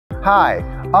Hi,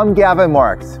 I'm Gavin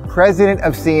Marks, President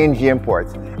of C&G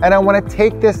Imports, and I want to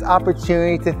take this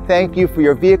opportunity to thank you for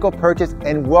your vehicle purchase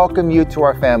and welcome you to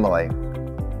our family.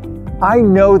 I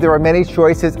know there are many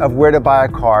choices of where to buy a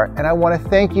car, and I want to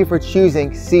thank you for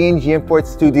choosing C&G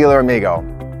Imports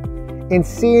Sudealeramigo. In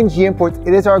C&G Imports,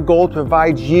 it is our goal to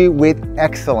provide you with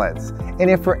excellence. And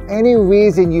if for any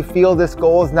reason you feel this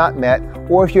goal is not met,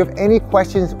 or if you have any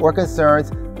questions or concerns,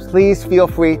 please feel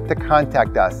free to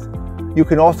contact us. You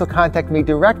can also contact me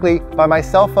directly by my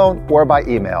cell phone or by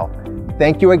email.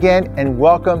 Thank you again and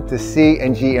welcome to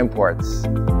C&G Imports.